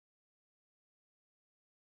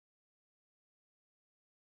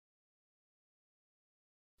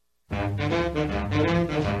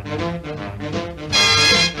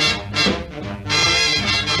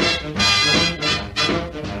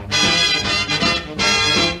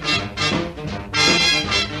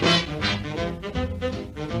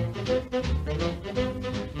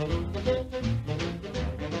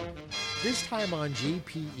This time on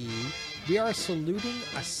GPE, we are saluting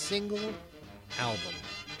a single album,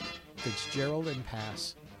 Fitzgerald and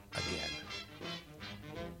Pass again.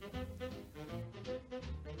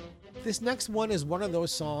 This next one is one of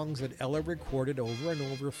those songs that Ella recorded over and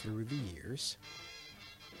over through the years.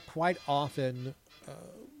 Quite often,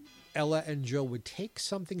 Ella and Joe would take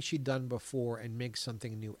something she'd done before and make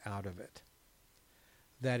something new out of it.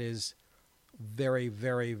 That is very,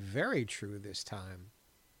 very, very true this time.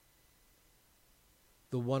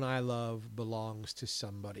 The One I Love belongs to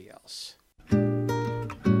somebody else.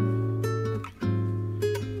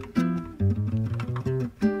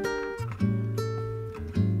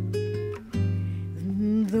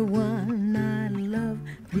 The one I love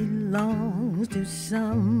belongs to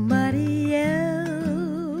somebody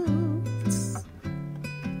else.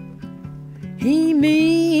 He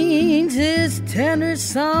means his tender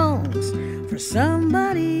songs for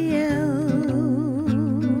somebody else.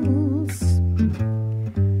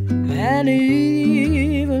 And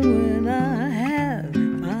even when I have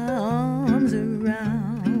my arms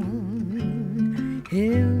around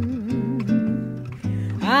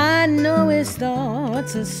him, I know his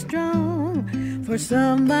thoughts are strong for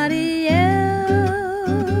somebody else.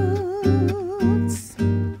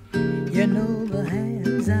 You know the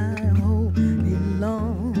hands I hold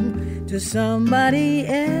belong to somebody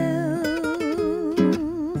else.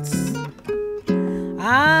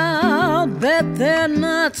 I'll bet they're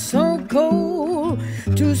not so cold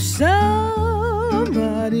to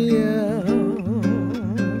somebody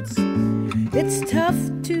else. It's tough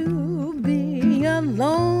to be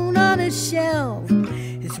alone on a shelf.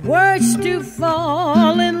 It's worse to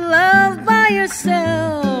fall in love by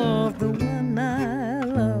yourself. The one I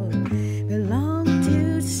love belongs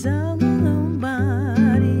to somebody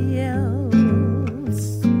else.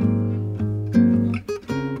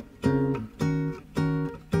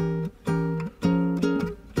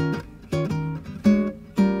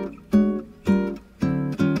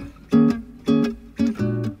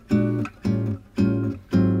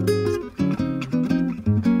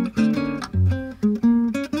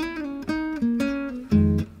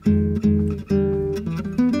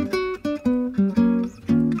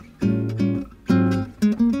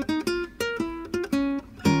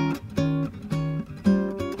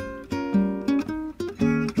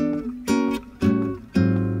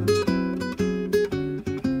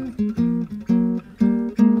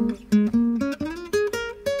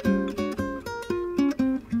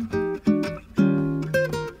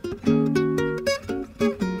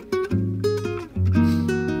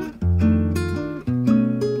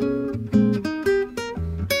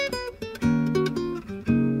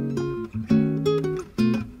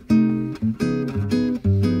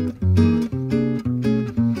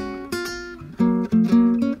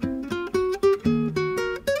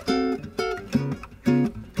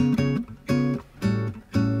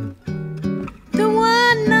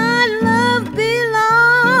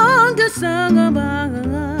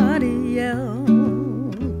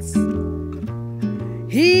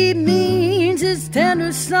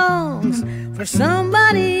 For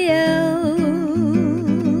somebody else.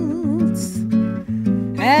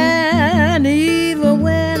 And even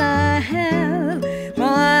when I have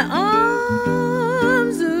my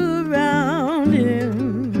arms around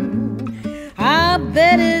him, I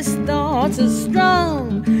bet his thoughts are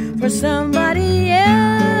strong for somebody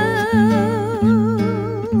else.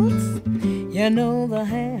 You know the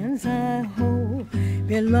hands I hold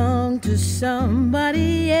belong to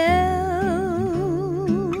somebody else.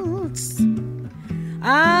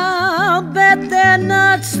 I'll bet they're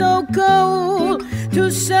not so cold to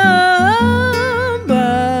somebody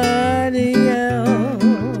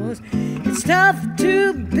else. It's tough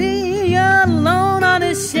to be alone on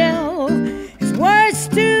a shelf. It's worse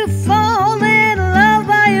to fall in love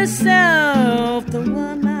by yourself. The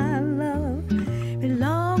one I love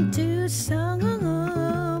belongs to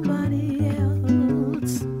somebody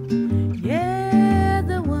else. Yeah,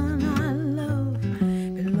 the one I love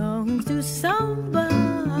belongs to somebody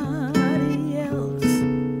else.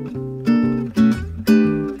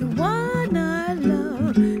 The one I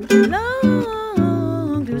love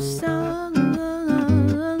belongs to somebody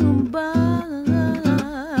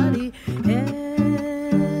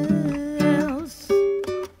else.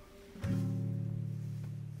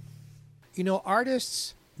 You know,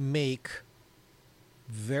 artists make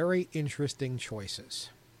very interesting choices.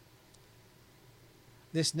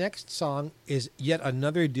 This next song is yet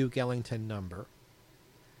another Duke Ellington number.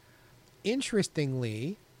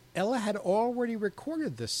 Interestingly, Ella had already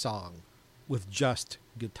recorded this song with just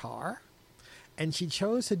guitar, and she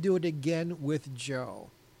chose to do it again with Joe.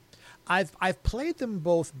 I've played them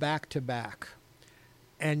both back to back,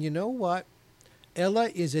 and you know what? Ella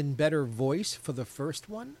is in better voice for the first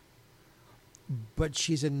one, but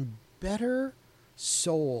she's in better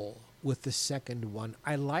soul with the second one.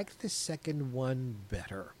 I like the second one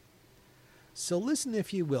better. So listen,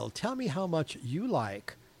 if you will. Tell me how much you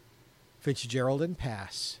like Fitzgerald and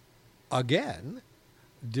Pass again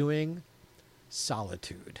doing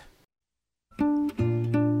Solitude.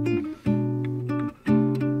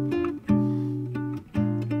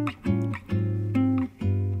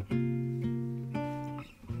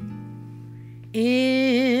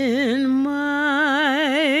 In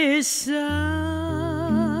my solitude,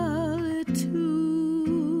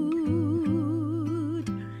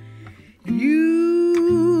 you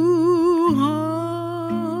haunt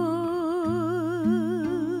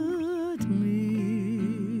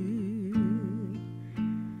me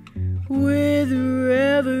with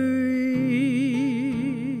reveries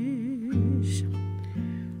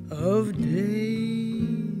of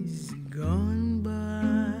days gone by.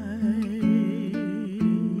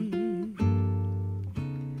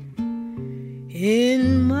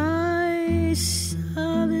 In my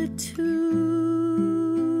solitude,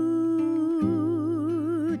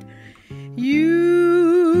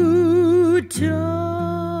 you taunt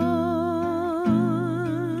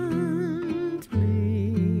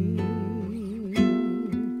me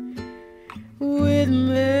with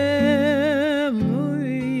memories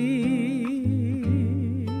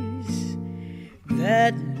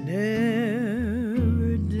that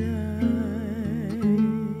never die.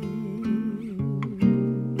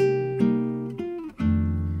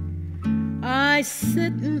 I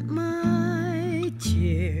sit in my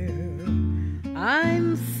chair,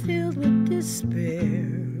 I'm filled with despair.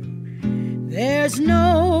 There's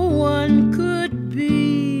no one could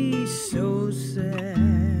be so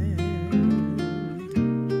sad.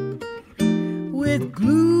 With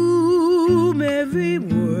gloom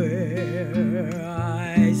everywhere,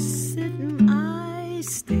 I sit and I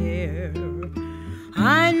stare.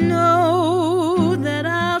 I know that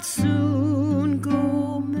I'll soon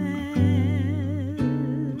go mad.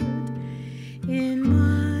 In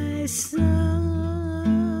my solitude,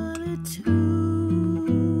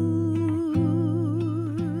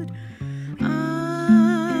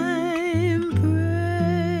 I'm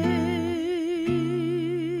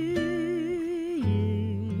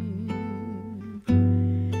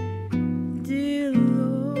praying, dear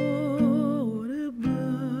Lord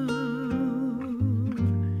above,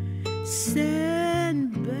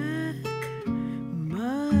 send back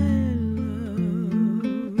my love.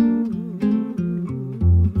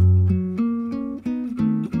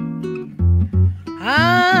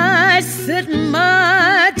 I sit in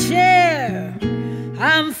my chair,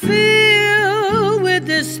 I'm filled with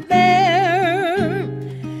despair.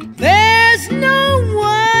 There's no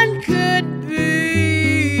one could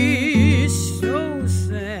be so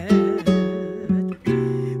sad.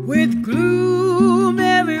 With gloom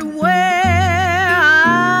everywhere,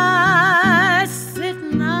 I sit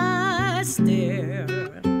and I stare.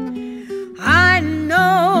 I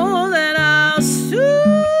know that I'll soon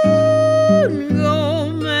go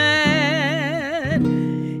mad.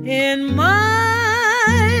 In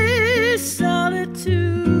my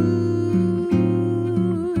solitude,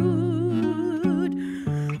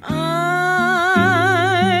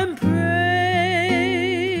 I'm praying,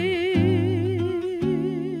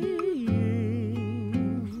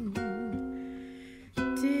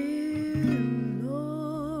 dear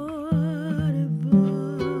Lord above,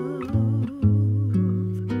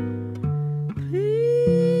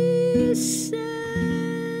 please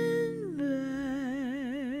send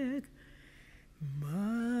back my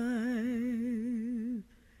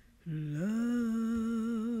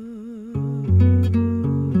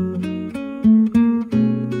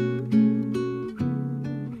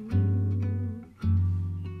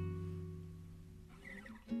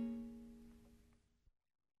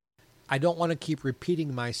I don't want to keep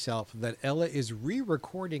repeating myself that Ella is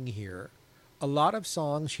re-recording here a lot of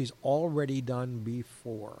songs she's already done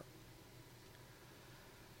before.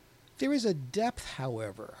 There is a depth,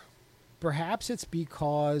 however. Perhaps it's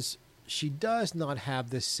because she does not have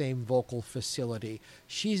the same vocal facility.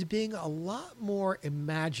 She's being a lot more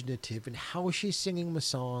imaginative in how she's singing the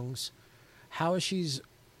songs, how she's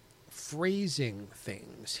phrasing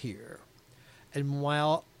things here. And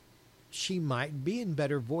while she might be in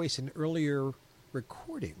better voice in earlier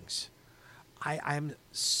recordings, I'm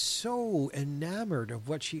so enamored of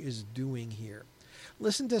what she is doing here.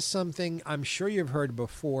 Listen to something I'm sure you've heard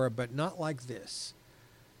before, but not like this.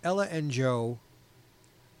 Ella and Joe,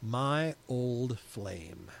 My Old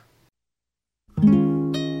Flame.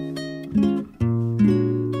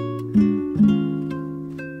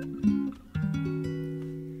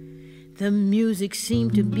 The music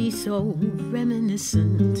seemed to be so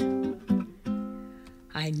reminiscent.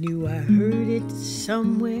 I knew I heard it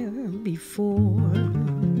somewhere before.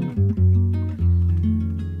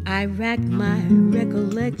 I racked my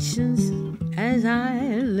recollections as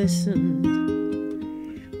I listened,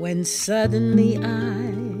 when suddenly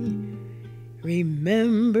I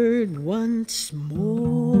remembered once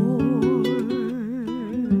more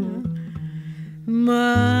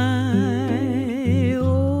my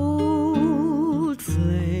old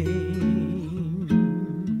flame.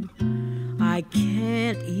 I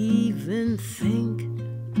can't even think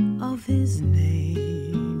of his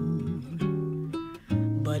name,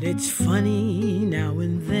 but it's funny now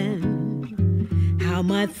and then how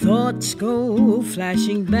my thoughts go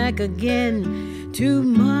flashing back again to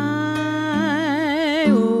my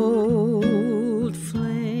old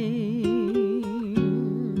flame.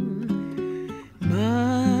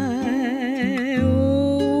 My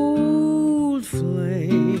old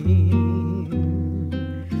flame.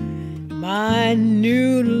 My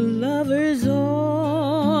new lovers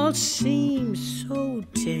all seem so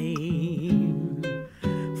tame,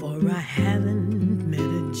 for I haven't met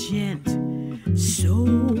a gent so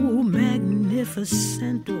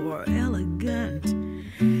magnificent or elegant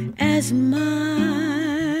as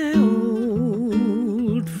my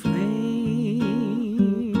old flame.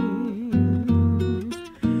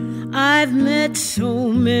 I've met so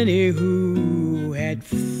many who had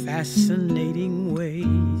fascinating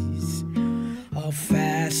ways, a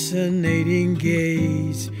fascinating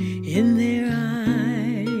gaze in their eyes.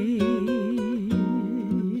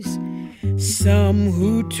 Some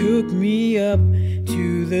who took me up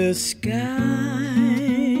to the skies,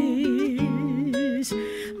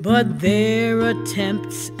 but their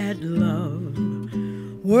attempts at love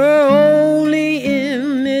were only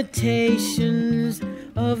imitations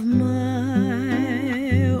of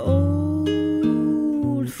my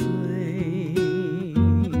old flame.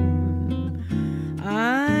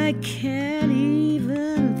 I can't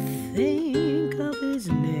even think of his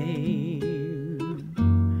name,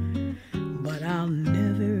 but I'll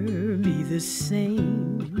never be the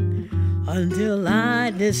same until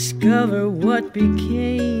I discover what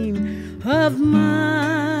became of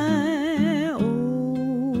my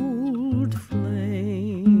old flame.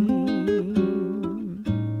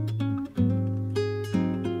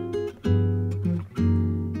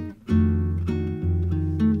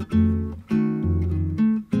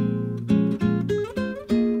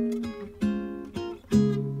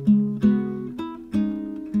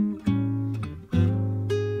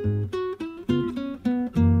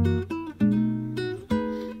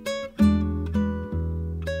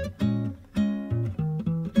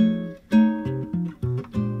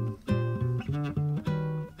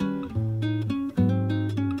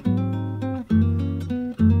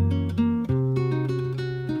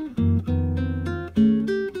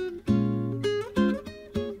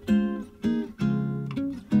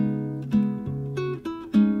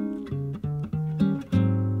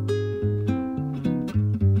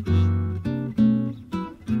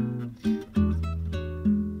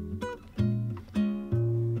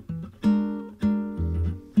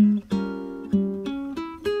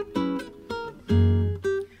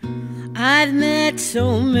 I've met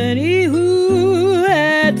so many who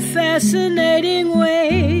had fascinating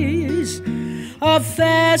ways, a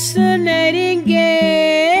fascinating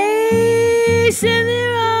gaze in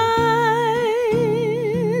their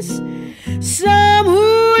eyes. Some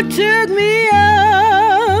who took me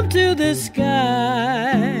up to the skies,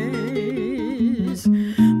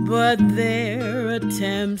 but their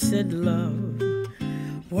attempts at love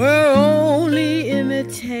were only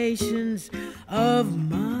imitations of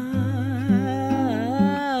my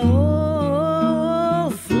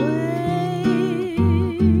old flame.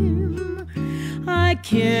 I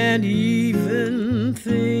can't even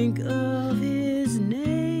think of his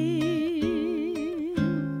name,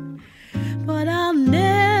 but I'll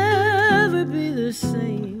never be the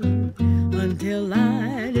same until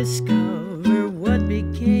I discover what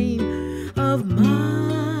became of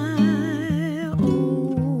my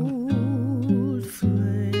old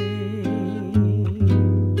flame.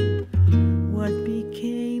 What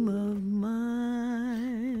became of my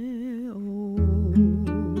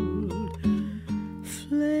old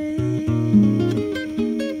flame?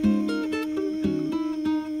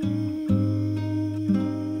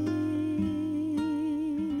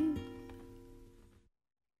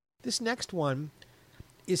 This next one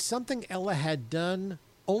is something Ella had done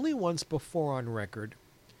only once before on record.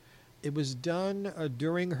 It was done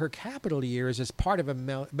during her Capitol years as part of a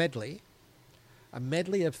medley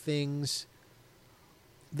of things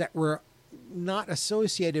that were not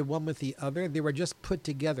associated one with the other. They were just put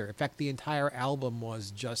together. In fact, the entire album was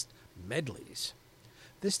just medleys.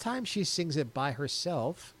 This time she sings it by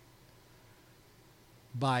herself,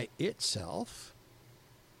 by itself,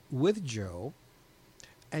 with Joe,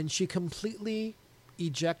 and she completely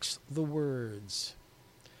ejects the words.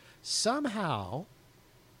 Somehow,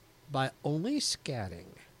 by only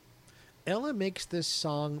scatting, Ella makes this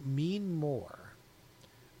song mean more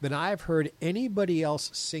than I've heard anybody else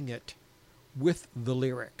sing it with the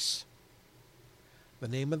lyrics. The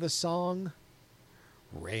name of the song,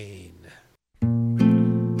 Rain.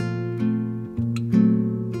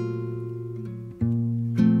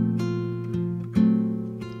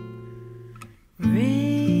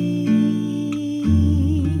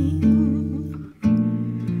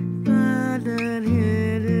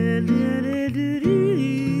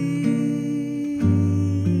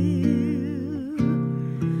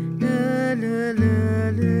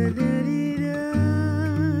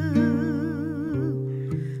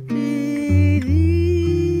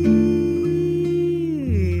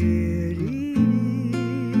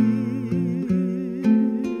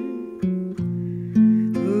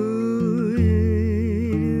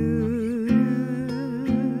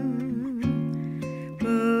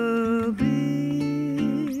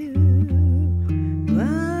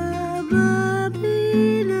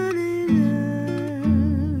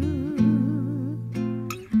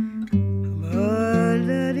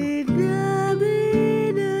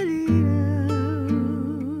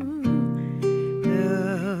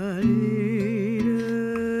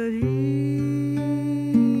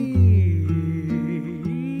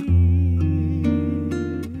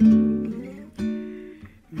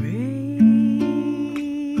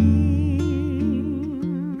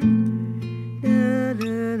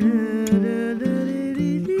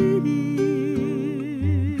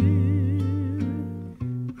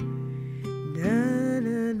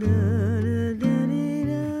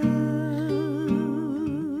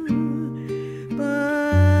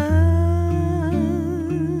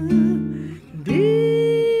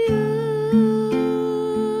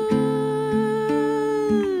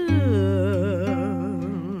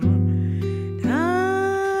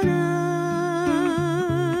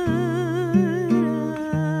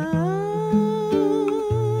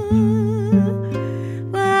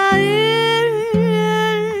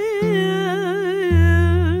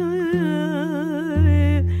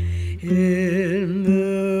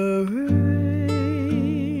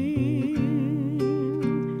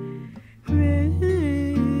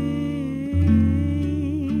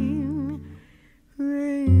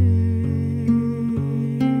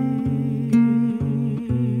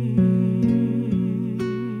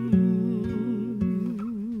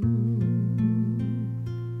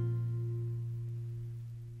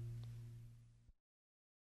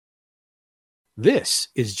 This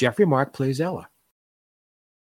is Jeffrey Mark Plays Ella.